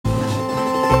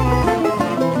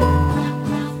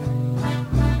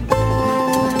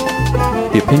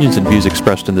The opinions and views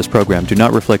expressed in this program do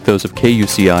not reflect those of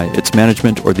KUCI, its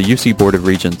management, or the UC Board of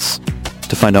Regents.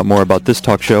 To find out more about this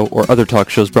talk show or other talk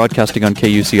shows broadcasting on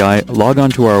KUCI, log on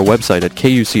to our website at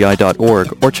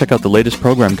kuci.org or check out the latest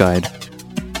program guide.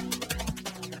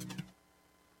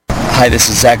 Hi, this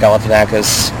is Zach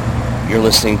Galifianakis. You're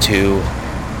listening to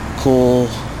Cool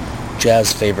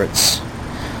Jazz Favorites.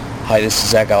 Hi, this is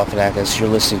Zach Galifianakis. You're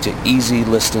listening to Easy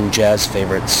Listening Jazz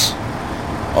Favorites.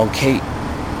 Okay.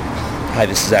 Hi,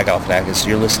 this is Zach Galifianakis.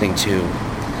 You're listening to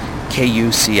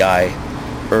KUCI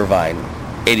Irvine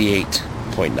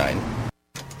 88.9.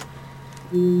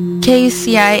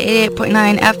 KUCI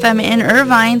 88.9 FM in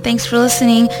Irvine. Thanks for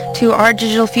listening to Our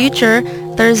Digital Future,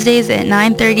 Thursdays at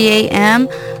 9:30 a.m.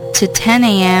 to 10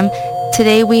 a.m.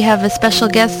 Today we have a special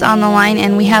guest on the line,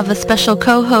 and we have a special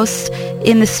co-host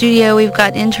in the studio. We've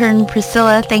got intern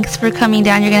Priscilla. Thanks for coming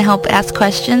down. You're going to help ask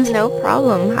questions. No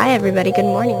problem. Hi, everybody. Good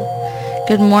morning.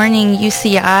 Good morning,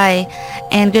 UCI.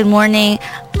 And good morning,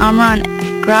 Amron,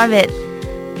 Gravett.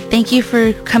 Thank you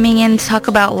for coming in to talk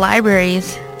about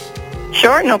libraries.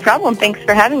 Sure, no problem. Thanks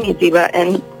for having me, Ziba.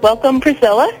 And welcome,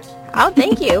 Priscilla. Oh,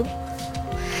 thank you.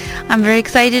 I'm very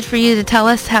excited for you to tell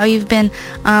us how you've been.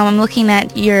 I'm looking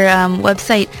at your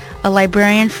website, a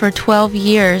librarian for 12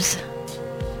 years.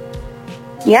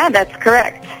 Yeah, that's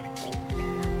correct.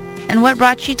 And what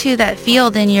brought you to that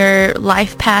field in your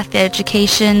life path,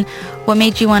 education? What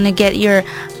made you want to get your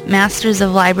Master's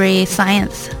of Library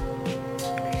Science?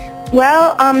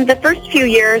 Well, the first few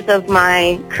years of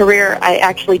my career, I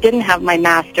actually didn't have my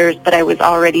master's, but I was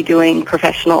already doing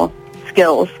professional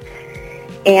skills.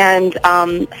 And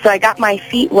so I got my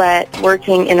feet wet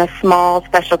working in a small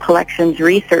special collections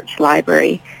research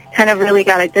library. Kind of really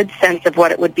got a good sense of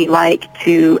what it would be like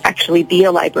to actually be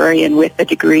a librarian with a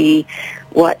degree,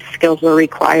 what skills were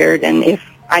required, and if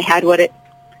I had what it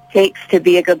takes to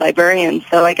be a good librarian.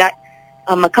 So I got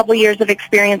a couple years of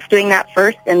experience doing that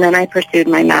first, and then I pursued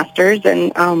my master's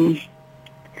and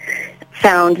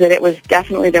found that it was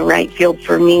definitely the right field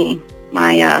for me.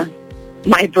 My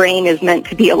brain is meant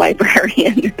to be a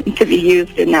librarian, to be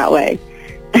used in that way.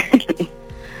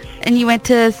 And you went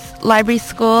to library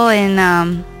school in,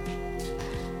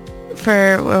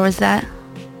 where was that?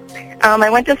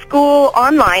 I went to school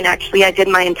online, actually. I did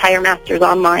my entire master's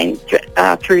online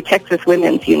through Texas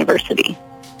Women's University.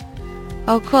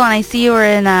 Oh, cool. And I see you were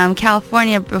in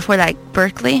California before that,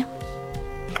 Berkeley?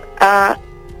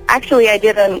 Actually, I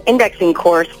did an indexing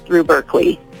course through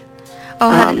Berkeley.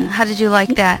 Oh, how did you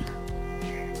like that?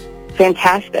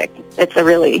 Fantastic. It's a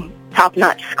really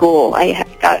top-notch school. I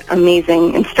got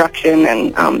amazing instruction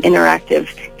and interactive.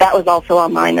 That was also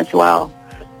online as well.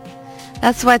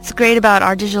 That's what's great about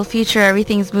Our Digital Future.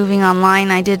 Everything's moving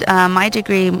online. I did my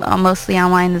degree mostly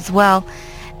online as well,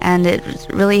 and it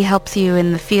really helps you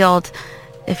in the field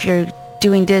if you're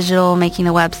doing digital, making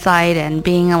a website, and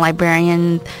being a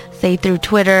librarian, say through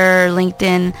Twitter,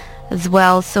 LinkedIn as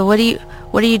well. So what do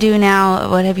you do now?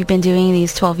 What have you been doing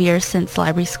these 12 years since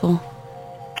library school?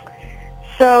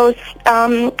 So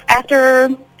after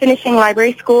finishing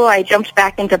library school, I jumped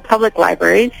back into public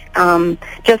libraries.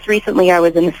 Just recently, I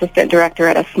was an assistant director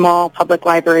at a small public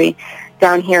library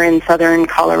down here in southern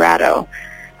Colorado.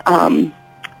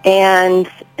 And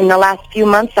in the last few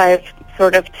months, I've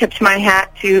sort of tipped my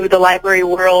hat to the library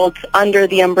world under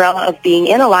the umbrella of being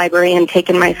in a library and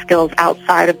taken my skills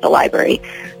outside of the library.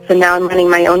 So now I'm running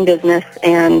my own business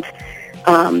and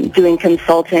doing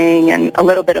consulting and a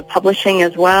little bit of publishing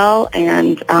as well,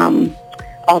 and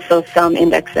also some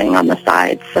indexing on the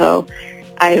side. So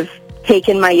I've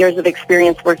taken my years of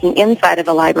experience working inside of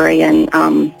a library, and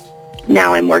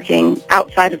now I'm working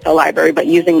outside of the library, but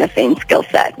using the same skill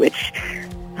set, which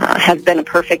has been a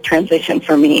perfect transition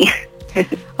for me.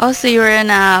 Oh, so you were in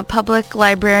a public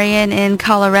librarian in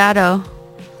Colorado.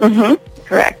 Mm-hmm,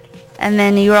 correct. And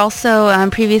then you were also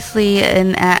previously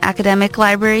in academic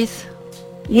libraries?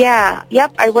 Yeah,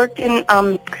 yep. I worked in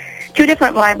 2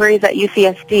 different libraries at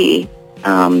UCSD,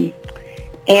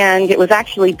 and it was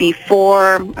actually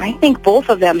before, I think both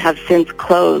of them have since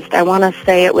closed. I want to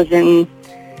say it was in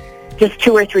just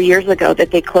 2 or 3 years ago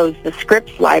that they closed the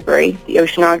Scripps Library, the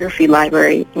Oceanography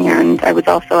Library, and I was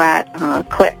also at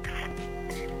Clicks,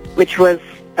 which was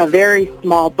a very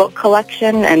small book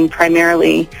collection and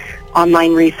primarily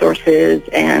online resources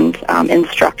and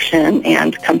instruction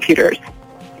and computers.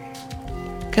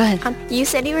 Go ahead. You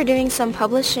said you were doing some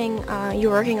publishing. You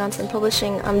were working on some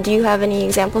publishing. Do you have any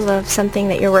examples of something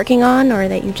that you're working on or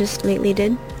that you just lately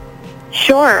did?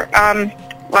 Sure. Well,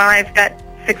 I've got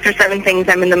 6 or 7 things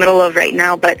I'm in the middle of right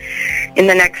now, but in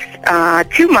the next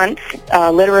 2 months,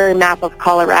 Literary Map of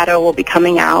Colorado will be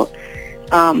coming out.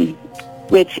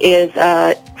 which is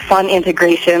a fun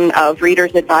integration of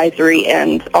reader's advisory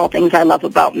and all things I love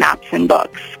about maps and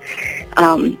books.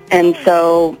 And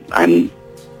so I'm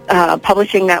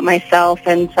publishing that myself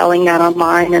and selling that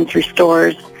online and through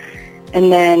stores.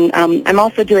 And then I'm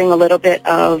also doing a little bit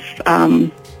of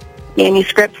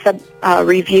manuscript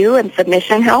review and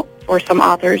submission help for some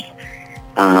authors,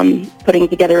 putting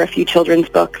together a few children's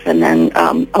books and then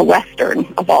a Western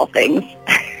of all things.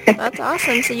 That's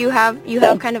awesome. So you have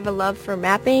kind of a love for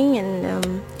mapping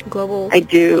and global... I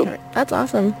do. That's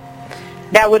awesome.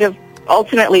 That would have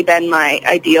ultimately been my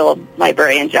ideal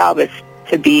librarian job, is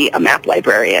to be a map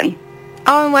librarian.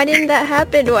 Oh, and why didn't that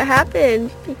happen? What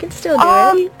happened? You can still do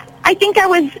it. I think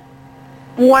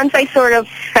once I sort of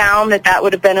found that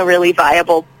would have been a really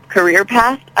viable career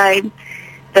path,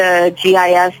 the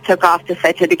GIS took off to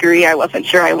such a degree I wasn't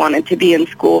sure I wanted to be in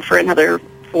school for another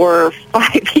 4 or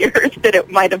 5 years that it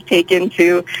might have taken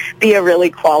to be a really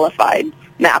qualified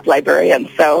map librarian.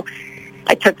 So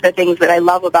I took the things that I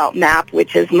love about map,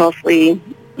 which is mostly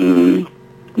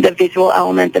the visual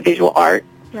element, the visual art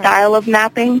style of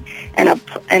mapping, and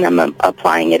I'm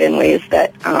applying it in ways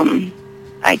that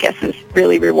I guess is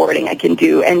really rewarding. I can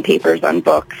do end papers on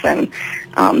books and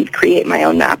create my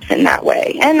own maps in that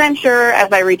way. And I'm sure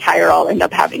as I retire, I'll end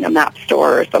up having a map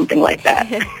store or something like that.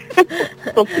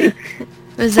 We'll see.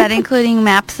 Was that including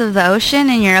maps of the ocean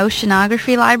in your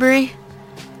oceanography library?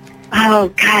 Oh,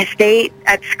 gosh,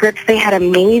 at Scripps, they had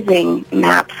amazing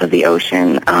maps of the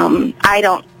ocean. I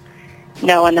don't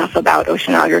know enough about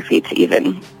oceanography to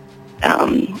even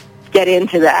get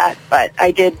into that, but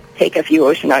I did take a few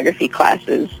oceanography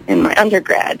classes in my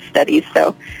undergrad studies,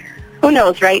 so who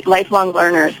knows, right? Lifelong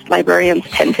learners, librarians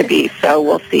tend to be, so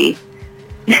we'll see.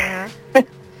 Yeah.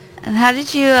 And how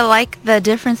did you like the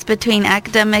difference between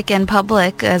academic and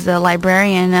public as a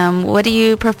librarian? What do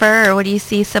you prefer, or what do you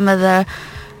see some of the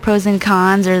pros and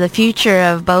cons or the future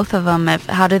of both of them?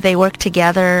 How do they work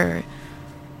together?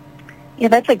 Yeah,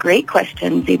 that's a great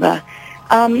question, Ziba.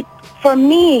 For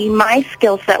me, my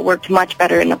skill set worked much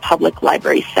better in a public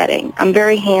library setting. I'm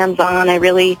very hands-on. I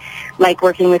really like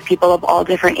working with people of all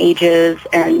different ages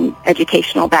and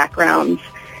educational backgrounds.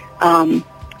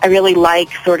 I really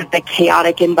like sort of the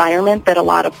chaotic environment that a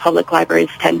lot of public libraries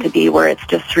tend to be, where it's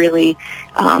just really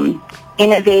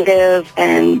innovative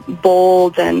and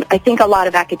bold. And I think a lot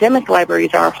of academic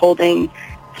libraries are holding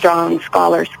strong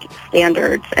scholar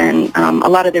standards, and a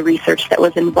lot of the research that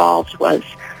was involved was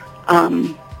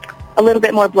a little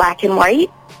bit more black and white,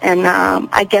 and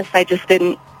I guess I just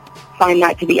didn't find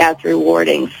that to be as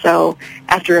rewarding. So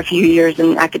after a few years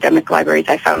in academic libraries,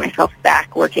 I found myself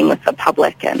back working with the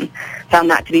public and found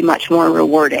that to be much more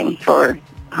rewarding for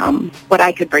what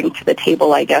I could bring to the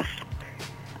table, I guess,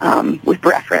 with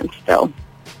reference. So.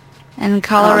 And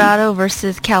Colorado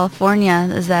versus California,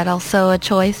 is that also a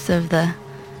choice of the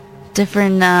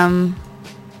different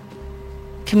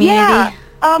community? Yeah.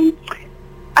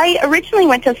 I originally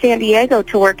went to San Diego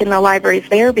to work in the libraries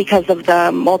there because of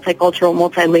the multicultural,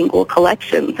 multilingual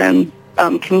collections and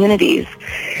communities.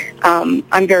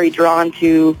 I'm very drawn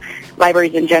to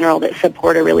libraries in general that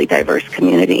support a really diverse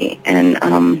community. And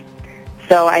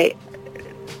so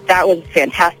that was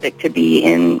fantastic to be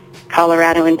in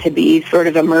Colorado and to be sort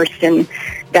of immersed in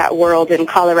that world. In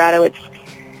Colorado, it's,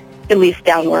 at least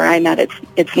down where I'm at,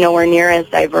 it's nowhere near as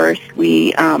diverse.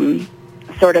 We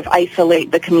sort of isolate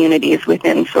the communities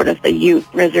within sort of the Ute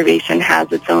Reservation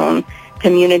has its own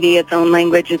community, its own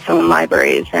language, its own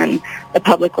libraries, and the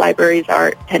public libraries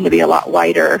tend to be a lot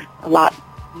wider, a lot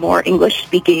more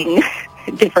English-speaking,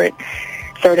 different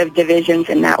sort of divisions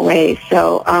in that way.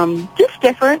 So just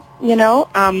different, you know.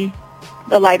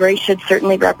 The library should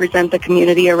certainly represent the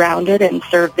community around it and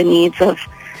serve the needs of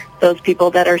those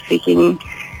people that are seeking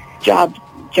job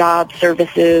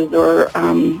services or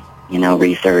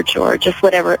research or just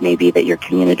whatever it may be that your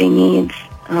community needs.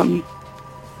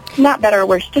 Not better or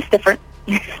worse, just different.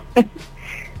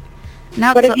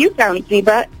 Now, what have you found,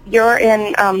 Ziba? You're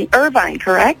in Irvine,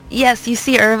 correct? Yes, you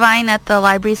see Irvine at the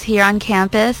libraries here on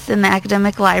campus in the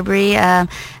academic library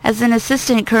as an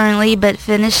assistant currently, but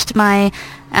finished my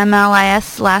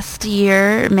MLIS last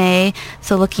year, May,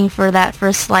 so looking for that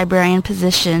first librarian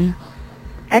position.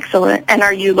 Excellent. And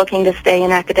are you looking to stay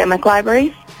in academic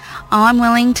libraries? Oh, I'm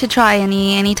willing to try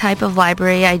any type of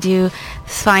library. I do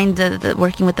find the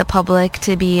working with the public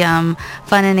to be fun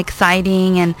and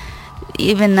exciting, and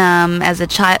even as a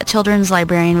children's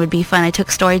librarian would be fun. I took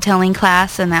storytelling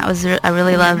class, and that was I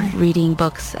really love reading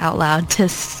books out loud to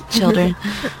children.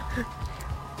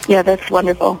 Yeah, that's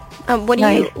wonderful. What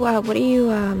do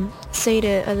you say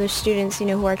to other students,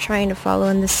 who are trying to follow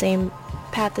in the same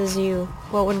path as you?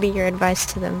 What would be your advice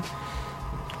to them?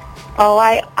 Oh,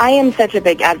 I am such a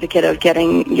big advocate of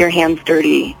getting your hands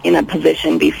dirty in a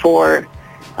position before,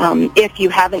 if you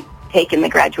haven't taken the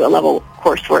graduate level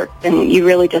coursework, then you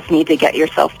really just need to get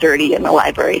yourself dirty in the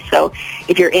library. So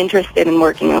if you're interested in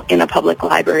working in a public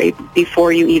library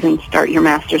before you even start your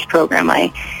master's program,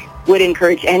 I would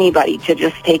encourage anybody to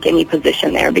just take any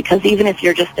position there, because even if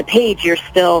you're just a page, you're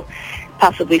still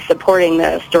possibly supporting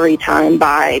the story time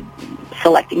by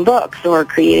selecting books or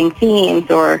creating themes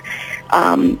or,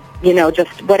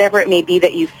 just whatever it may be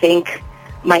that you think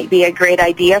might be a great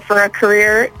idea for a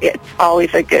career. It's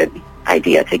always a good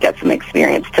idea to get some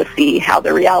experience to see how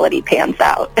the reality pans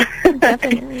out.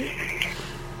 Definitely.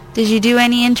 Did you do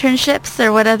any internships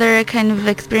or what other kind of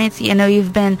experience? I know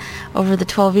you've been over the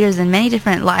 12 years in many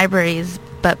different libraries,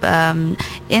 but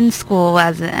in school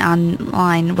as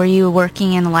online, were you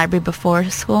working in a library before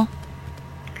school?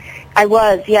 I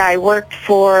was, yeah. I worked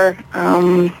for,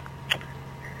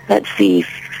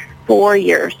 4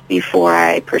 years before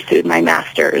I pursued my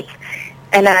master's.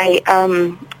 And I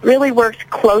really worked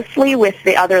closely with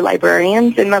the other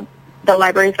librarians in the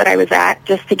libraries that I was at,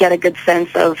 just to get a good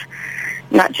sense of,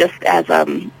 not just as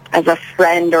a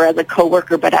friend or as a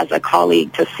coworker, but as a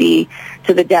colleague, to see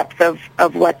to the depth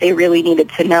of what they really needed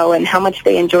to know and how much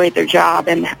they enjoyed their job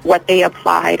and what they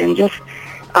applied, and just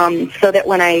so that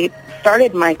when I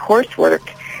started my coursework,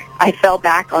 I fell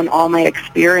back on all my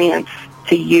experience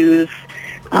to use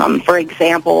for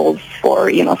examples for,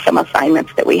 some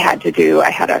assignments that we had to do.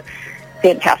 I had a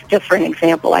fantastic, just for an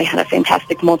example, I had a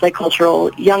fantastic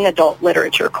multicultural young adult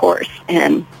literature course,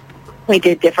 and we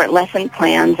did different lesson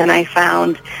plans, and I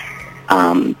found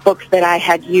books that I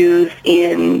had used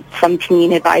in some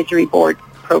teen advisory board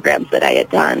programs that I had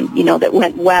done, that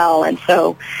went well, and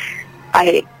so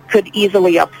I could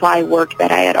easily apply work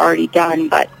that I had already done,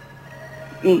 but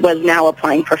was now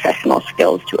applying professional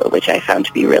skills to it, which I found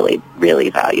to be really,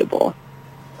 really valuable.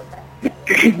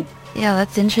 Yeah,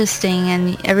 that's interesting,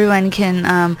 and everyone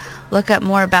can look up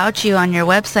more about you on your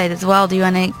website as well. Do you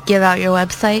want to give out your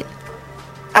website?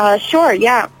 Sure,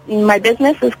 yeah. My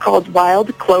business is called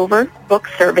Wild Clover Book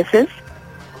Services,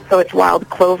 so it's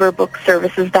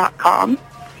wildcloverbookservices.com,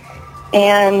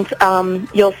 and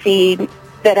you'll see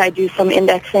that I do some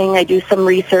indexing, I do some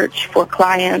research for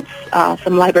clients,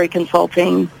 some library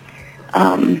consulting.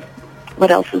 What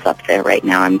else is up there right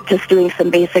now? I'm just doing some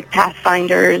basic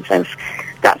Pathfinders. I've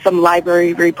got some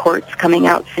library reports coming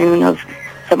out soon of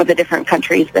some of the different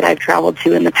countries that I've traveled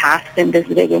to in the past and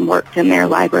visited and worked in their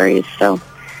libraries. So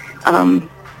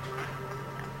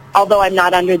although I'm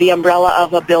not under the umbrella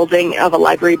of a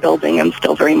library building, I'm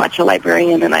still very much a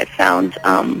librarian, and I've found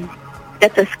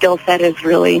that the skill set is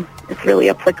really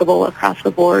applicable across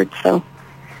the board. So,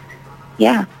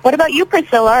 yeah. What about you,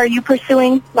 Priscilla? Are you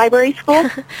pursuing library school?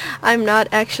 I'm not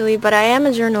actually, but I am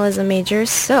a journalism major,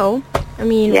 so,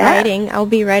 writing. I'll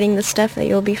be writing the stuff that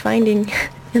you'll be finding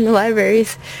in the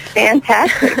libraries.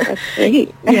 Fantastic. That's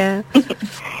great. Yeah.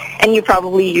 And you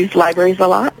probably use libraries a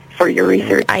lot for your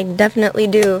research. I definitely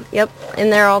do. Yep. In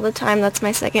there all the time. That's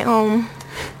my second home.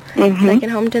 Mm-hmm.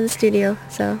 Second home to the studio,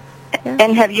 so... Yeah.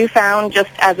 And have you found,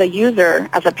 just as a user,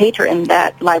 as a patron,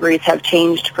 that libraries have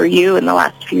changed for you in the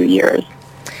last few years?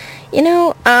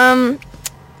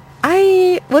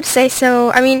 I would say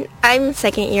so. I'm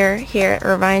second year here at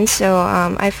Irvine, so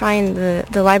I find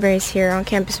the libraries here on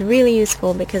campus really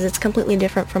useful because it's completely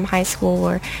different from high school,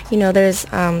 where there's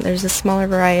a smaller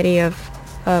variety of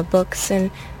books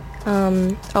and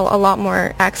a lot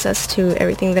more access to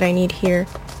everything that I need here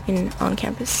on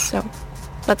campus. So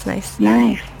that's nice.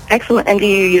 Nice. Excellent. And do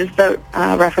you use the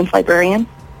reference librarian?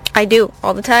 I do,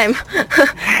 all the time.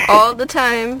 All the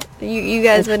time. You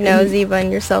guys would know, Ziva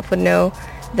and yourself would know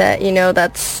that,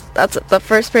 that's the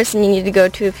first person you need to go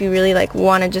to if you really,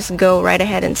 want to just go right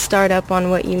ahead and start up on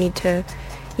what you need to,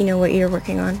 what you're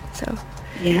working on. So,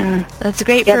 yeah. That's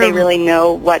great. Yeah, they really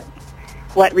know what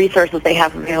resources they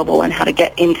have available and how to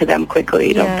get into them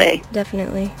quickly, don't they? Yeah,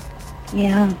 definitely.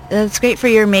 Yeah. That's great for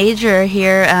your major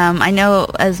here. I know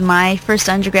as my first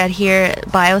undergrad here at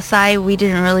BioSci, we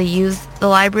didn't really use the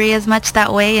library as much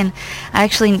that way, and I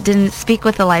actually didn't speak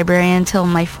with a librarian until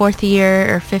my 4th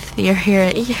year or 5th year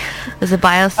here as a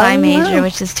BioSci major,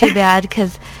 which is too bad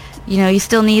because, you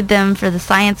still need them for the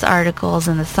science articles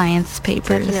and the science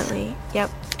papers. Definitely,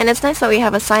 yep. And it's nice that we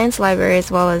have a science library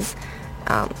as well as,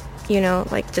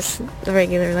 just the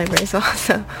regular library as well,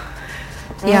 so...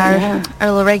 Yeah,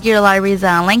 our regular library is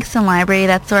Langston Library.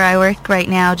 That's where I work right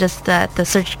now, just at the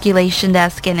circulation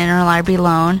desk and interlibrary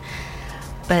loan.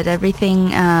 But everything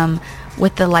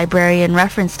with the librarian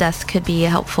reference desk could be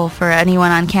helpful for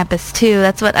anyone on campus too.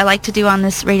 That's what I like to do on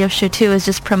this radio show too, is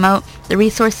just promote the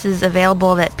resources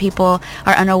available that people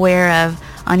are unaware of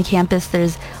on campus.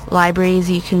 There's libraries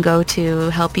you can go to,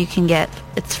 help you can get.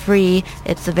 It's free,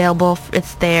 it's available,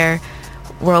 it's there.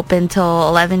 We're open till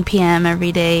 11 p.m.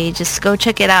 every day. Just go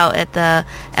check it out at the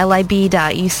lib.uci.edu.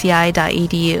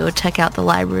 Check out the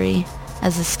library.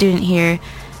 As a student here,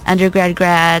 undergrad,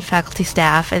 grad, faculty,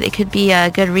 staff, it could be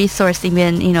a good resource.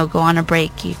 Even, go on a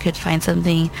break, you could find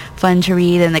something fun to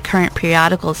read in the current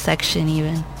periodicals section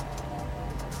even.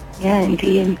 Yeah,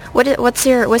 indeed. What's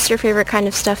your favorite kind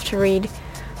of stuff to read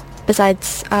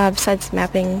besides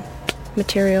mapping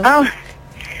material?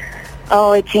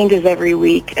 Oh, it changes every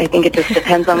week. I think it just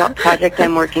depends on what project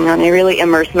I'm working on. I really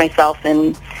immerse myself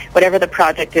in whatever the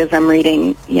project is I'm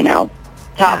reading,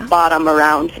 top, bottom,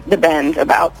 around the bend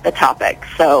about the topic.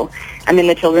 So I'm in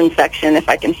the children's section if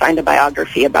I can find a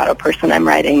biography about a person I'm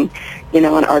writing, an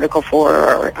article for.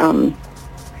 Or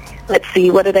let's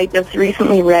see, what did I just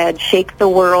recently read? Shake the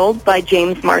World by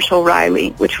James Marshall Riley,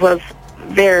 which was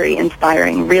very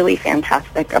inspiring, really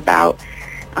fantastic, about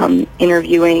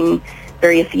interviewing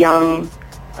various young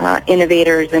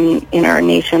innovators in our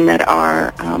nation that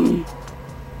are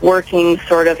working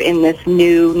sort of in this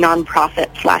new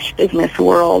nonprofit/business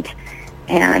world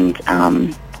and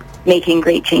making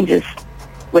great changes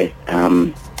with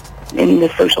in the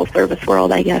social service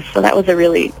world, I guess. So that was a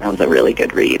really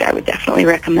good read. I would definitely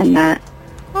recommend that.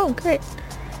 Oh, great.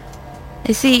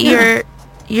 I see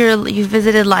you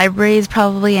visited libraries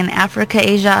probably in Africa,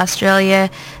 Asia,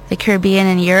 Australia, the Caribbean,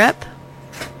 and Europe.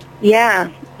 Yeah,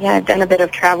 I've done a bit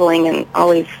of traveling and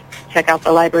always check out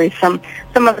the libraries. Some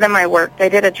of them I worked. I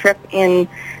did a trip in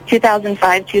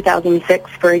 2005, 2006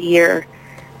 for a year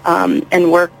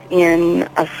and worked in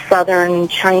a southern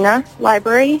China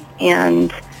library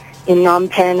and in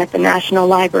Phnom Penh at the National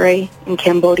Library in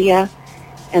Cambodia,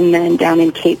 and then down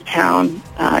in Cape Town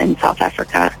in South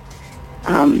Africa.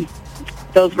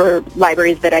 Those were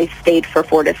libraries that I stayed for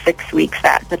 4 to 6 weeks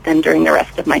at, but then during the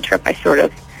rest of my trip I sort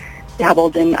of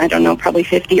dabbled in, probably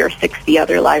 50 or 60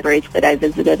 other libraries that I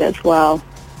visited as well.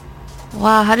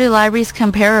 Wow, how do libraries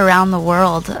compare around the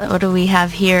world? What do we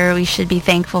have here we should be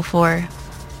thankful for?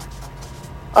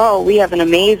 Oh, we have an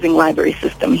amazing library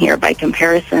system here by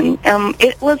comparison.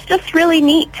 It was just really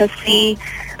neat to see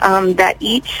that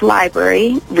each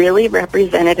library really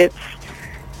represented its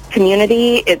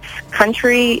community, its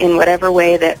country, in whatever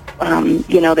way that,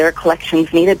 their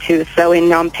collections needed to. So in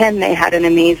Phnom Penh, they had an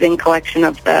amazing collection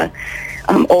of the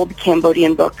old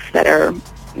Cambodian books that are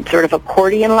sort of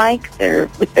accordion-like. They're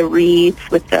with the reeds,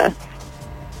 with the,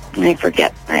 I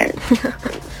forget, I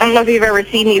don't know if you've ever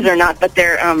seen these or not, but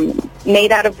they're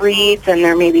made out of reeds, and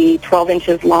they're maybe 12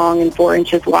 inches long and 4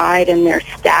 inches wide, and they're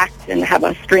stacked and have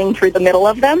a string through the middle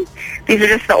of them. These are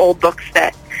just the old books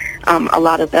that a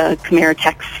lot of the Khmer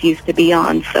texts used to be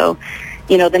on. So,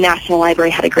 the National Library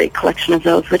had a great collection of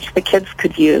those, which the kids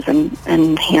could use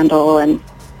and handle. And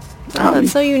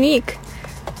that's so unique.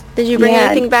 Did you bring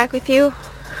anything back with you?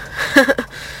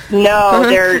 No,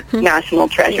 they're national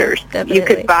treasures. Yeah, you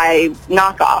could buy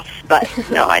knockoffs, but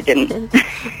no, I didn't.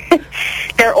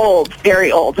 They're old,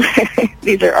 very old.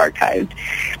 These are archived.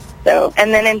 So,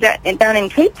 and then down in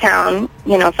Cape Town,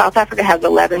 South Africa has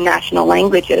 11 national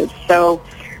languages. So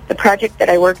the project that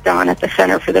I worked on at the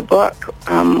Center for the Book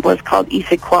was called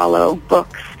Isiqualo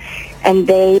Books, and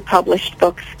they published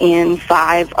books in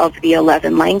 5 of the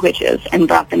 11 languages and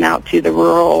brought them out to the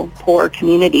rural, poor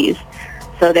communities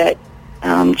so that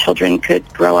children could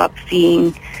grow up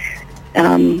seeing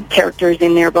characters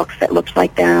in their books that looked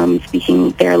like them, speaking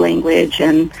their language,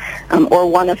 and or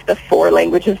one of the 4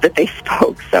 languages that they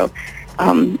spoke. So,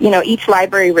 each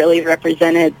library really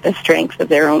represented the strengths of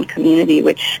their own community,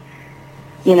 which,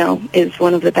 is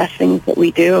one of the best things that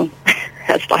we do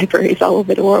as libraries all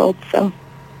over the world. So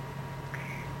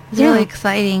it's really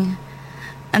exciting.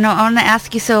 And I want to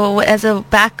ask you, so as a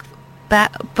back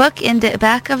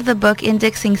of the book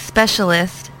indexing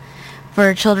specialist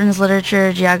for children's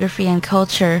literature, geography, and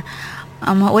culture,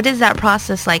 what is that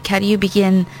process like? How do you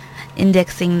begin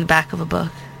indexing the back of a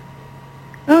book?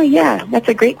 Oh, yeah, that's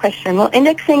a great question. Well,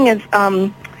 indexing is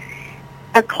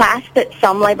a class that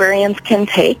some librarians can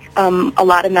take. A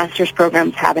lot of master's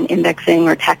programs have an indexing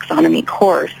or taxonomy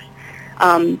course.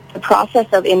 The process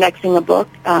of indexing a book,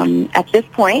 at this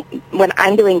point, when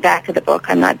I'm doing back of the book,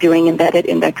 I'm not doing embedded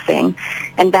indexing.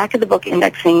 And back of the book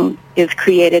indexing is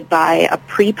created by a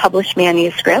pre-published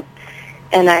manuscript,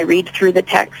 and I read through the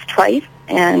text twice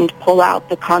and pull out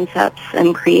the concepts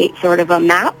and create sort of a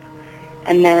map,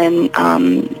 and then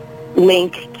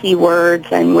link keywords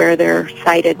and where they're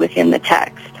cited within the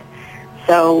text.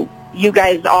 So you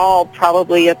guys all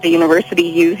probably at the university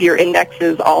use your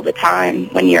indexes all the time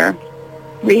when you're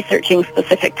researching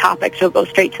specific topics. You'll go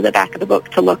straight to the back of the book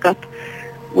to look up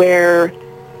where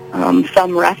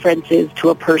some reference is to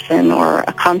a person or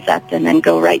a concept, and then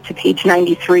go right to page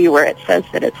 93 where it says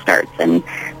that it starts. And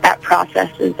that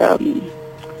process is a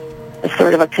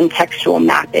sort of a contextual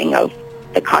mapping of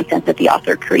the content that the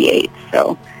author creates.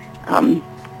 So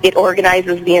it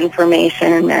organizes the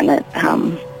information, and it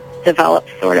develops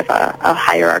sort of a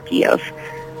hierarchy of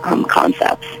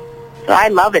concepts. So I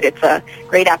love it. It's a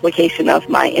great application of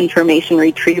my information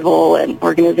retrieval and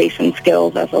organization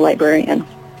skills as a librarian.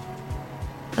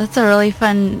 That's a really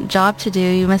fun job to do.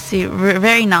 You must be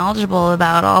very knowledgeable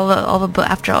about all the book.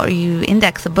 After all, you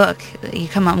index a book, you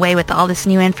come away with all this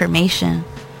new information.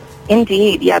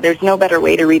 Indeed, yeah. There's no better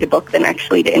way to read a book than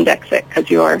actually to index it, because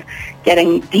you're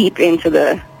getting deep into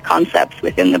the concepts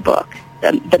within the book,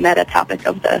 the meta topic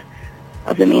of the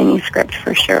manuscript,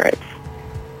 for sure.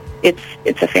 It's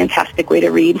a fantastic way to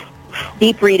read.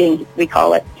 Deep reading, we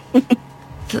call it.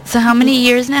 So how many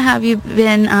years now have you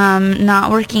been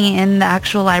not working in the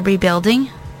actual library building?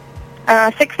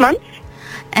 6 months.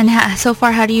 And so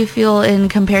far, how do you feel in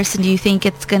comparison? Do you think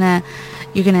you're gonna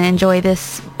enjoy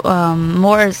this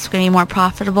more? It's gonna be more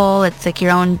profitable. It's like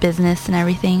your own business and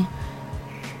everything.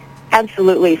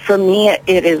 Absolutely. For me,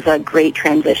 it is a great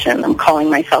transition. I'm calling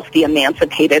myself the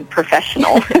emancipated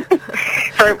professional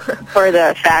for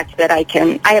the fact that I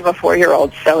have a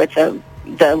 4-year-old, so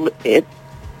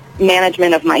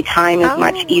management of my time is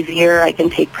much easier. I can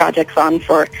take projects on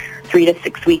for 3 to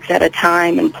 6 weeks at a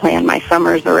time and plan my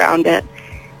summers around it.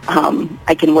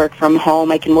 I can work from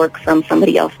home. I can work from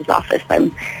somebody else's office.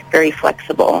 I'm very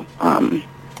flexible. But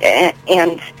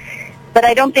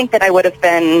I don't think that I would have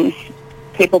been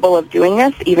capable of doing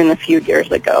this even a few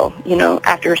years ago. You know,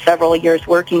 after several years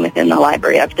working within the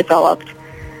library, I've developed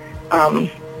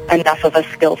enough of a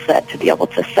skill set to be able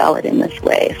to sell it in this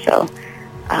way. So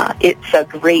it's a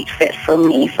great fit for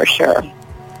me, for sure.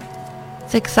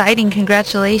 It's exciting.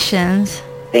 Congratulations.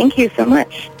 Thank you so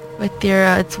much. With your,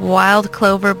 it's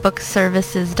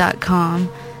wildcloverbookservices.com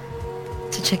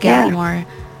to check out more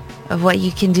of what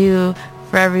you can do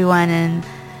for everyone. And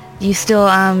you still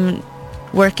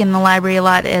work in the library a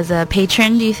lot as a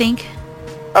patron, do you think?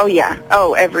 Oh, yeah.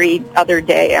 Oh, every other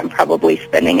day I'm probably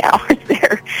spending hours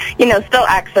there, still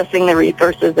accessing the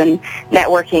resources and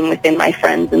networking within my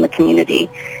friends in the community.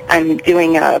 I'm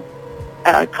doing a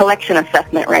collection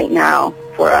assessment right now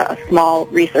for a small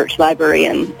research library,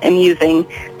 and I'm using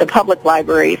the public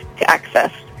libraries to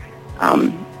access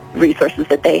resources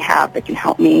that they have that can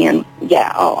help me. And,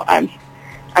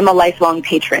 I'm a lifelong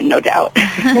patron, no doubt.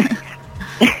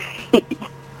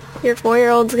 Your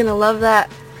 4-year-old's going to love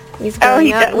that. He's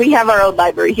we have our own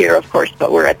library here, of course,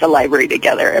 but we're at the library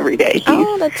together every day.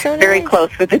 He's that's so nice. Very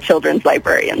close with the children's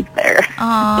librarians there.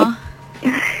 Aww.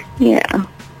 Yeah.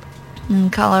 In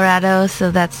Colorado,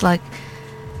 so that's like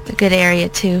a good area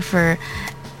too for,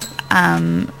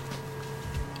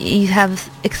 you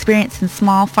have experience in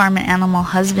small farm and animal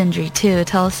husbandry too.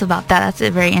 Tell us about that. That's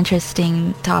a very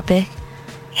interesting topic.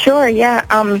 Sure, yeah.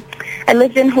 I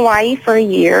lived in Hawaii for a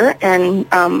year, and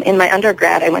in my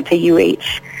undergrad I went to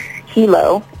UH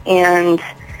Hilo, and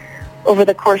over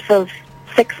the course of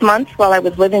 6 months while I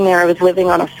was living there, I was living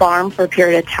on a farm for a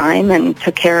period of time and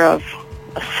took care of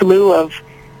a slew of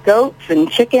goats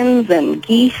and chickens and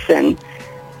geese and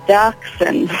ducks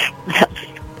and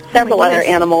several other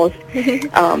animals.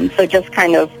 So just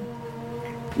kind of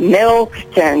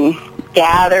milked and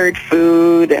gathered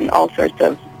food and all sorts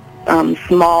of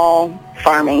small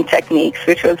farming techniques,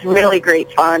 which was really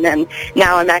great fun. And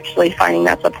now I'm actually finding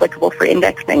that's applicable for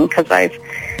indexing, because I've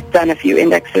done a few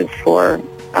indexes for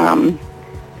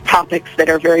topics that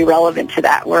are very relevant to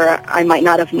that, where I might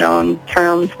not have known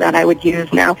terms that I would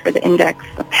use now for the index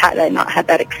had I not had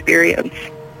that experience.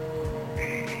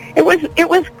 It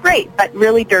was great, but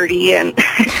really dirty and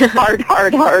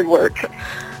hard work.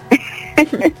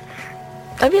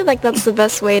 I feel like that's the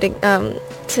best way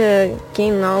to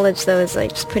gain knowledge, though, is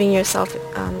like just putting yourself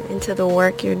into the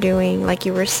work you're doing. Like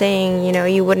you were saying,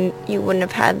 you wouldn't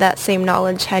have had that same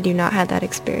knowledge had you not had that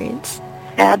experience.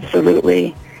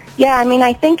 Absolutely. Yeah, I mean,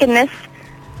 I think in this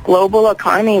global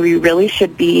economy, we really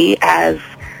should be as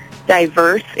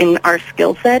diverse in our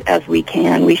skill set as we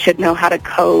can. We should know how to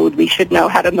code. We should know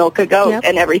how to milk a goat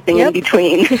and everything in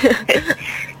between.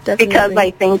 Because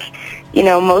I think,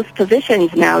 most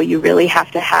positions now, you really have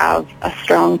to have a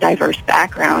strong, diverse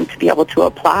background to be able to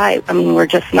apply. I mean, we're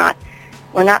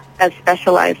not as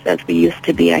specialized as we used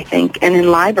to be, I think. And in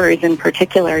libraries in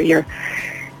particular, you're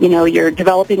you're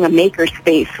developing a maker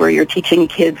space where you're teaching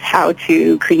kids how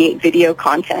to create video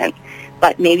content.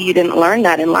 But maybe you didn't learn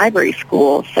that in library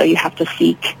school, so you have to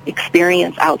seek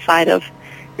experience outside of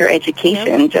your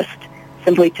education just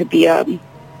simply to be a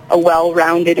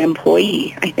well-rounded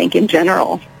employee, I think, in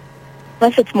general.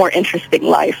 Plus, it's more interesting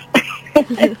life.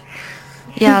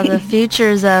 Yeah, the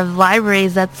futures of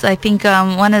libraries, that's, I think,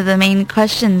 one of the main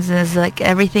questions is, like,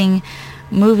 everything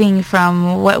moving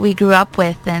from what we grew up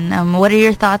with. And what are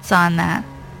your thoughts on that?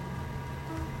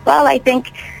 Well, I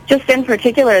think just in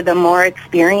particular, the more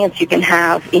experience you can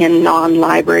have in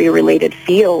non-library related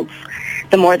fields,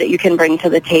 the more that you can bring to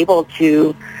the table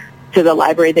to the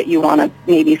library that you want to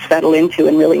maybe settle into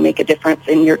and really make a difference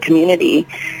in your community.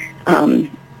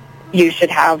 You should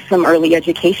have some early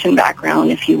education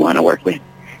background if you want to work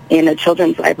in a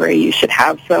children's library. You should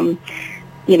have some,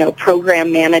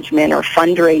 program management or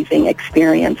fundraising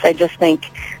experience. I just think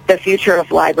the future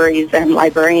of libraries and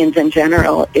librarians in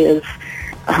general is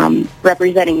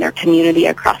representing their community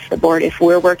across the board. If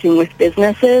we're working with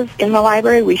businesses in the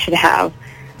library, we should have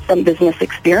some business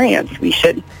experience. We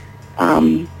should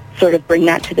sort of bring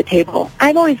that to the table.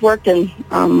 I've always worked in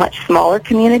much smaller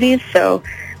communities, so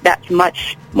that's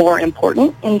much more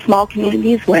important in small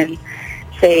communities when,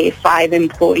 say, 5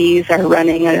 employees are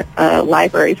running a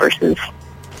library versus,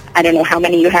 I don't know how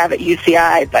many you have at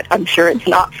UCI, but I'm sure it's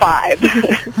not 5.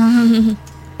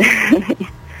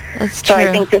 That's so true.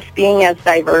 I think just being as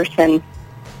diverse and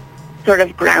sort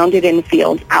of grounded in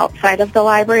fields outside of the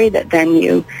library, that then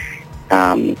you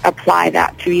apply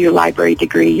that to your library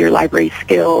degree, your library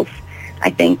skills, I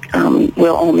think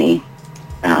will only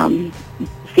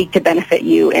seek to benefit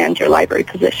you and your library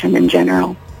position in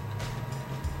general.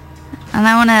 And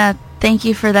I want to thank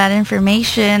you for that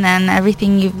information and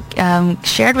everything you've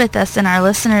shared with us and our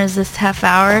listeners this half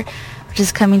hour, which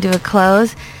is coming to a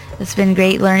close. It's been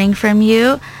great learning from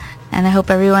you, and I hope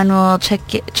everyone will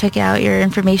check out your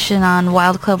information on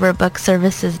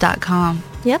wildcloverbookservices.com.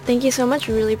 Yep, thank you so much.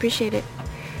 We really appreciate it.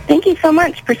 Thank you so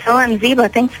much, Priscilla and Ziba.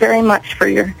 Thanks very much for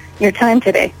your time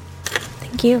today.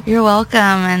 Thank you. You're welcome,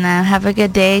 and have a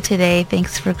good day today.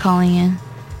 Thanks for calling in.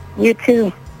 You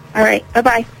too. All right.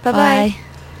 Bye-bye. Bye-bye. Bye.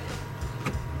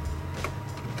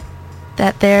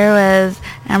 That there was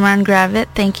Amron Gravett.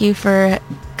 Thank you for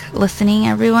listening,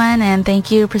 everyone, and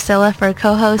thank you, Priscilla, for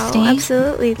co-hosting. Oh,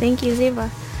 absolutely. Thank you,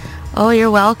 Ziba. Oh,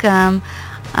 you're welcome.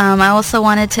 I also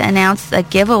wanted to announce a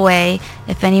giveaway.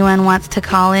 If anyone wants to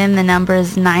call in, the number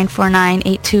is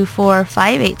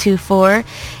 949-824-5824.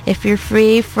 If you're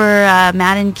free for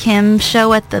Matt and Kim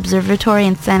show at the Observatory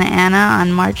in Santa Ana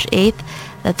on March 8th,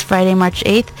 that's Friday, March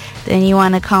 8th, then you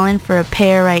want to call in for a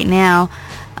pair right now.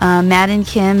 Matt and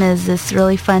Kim is this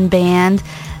really fun band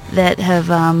that have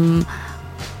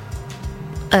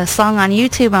a song on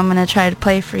YouTube I'm going to try to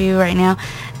play for you right now.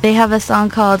 They have a song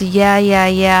called Yeah, Yeah,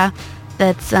 Yeah.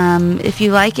 That's, if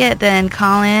you like it, then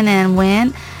call in and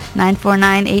win.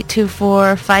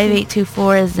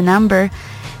 949-824-5824 is the number.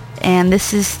 And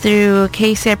this is through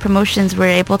KCI Promotions. We're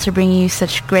able to bring you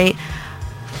such great,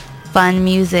 fun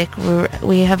music.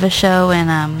 We have a show in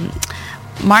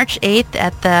March 8th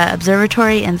at the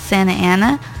Observatory in Santa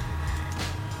Ana.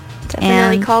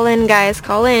 Definitely call in, guys.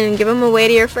 Call in. Give them away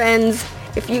to your friends.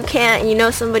 If you can't, you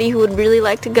know somebody who would really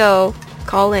like to go,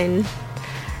 call in.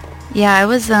 Yeah, I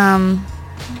was,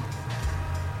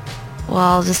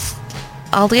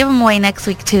 I'll give them away next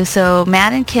week too. So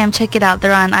Matt and Kim, check it out.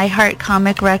 They're on iHeart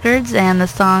Comic Records, and the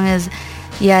song is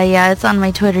Yeah, Yeah. It's on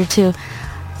my Twitter too.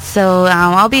 So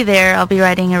I'll be there. I'll be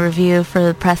writing a review for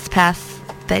the press pass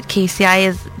that KCI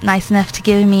is nice enough to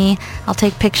give me. I'll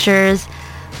take pictures.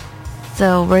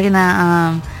 So we're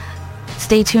gonna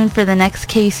stay tuned for the next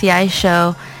KCI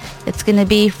show. It's gonna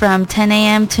be from 10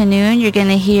 a.m. to noon. You're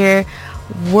gonna hear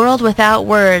World Without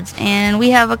Words, and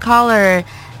we have a caller.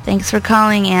 Thanks for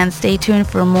calling, and stay tuned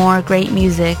for more great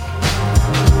music.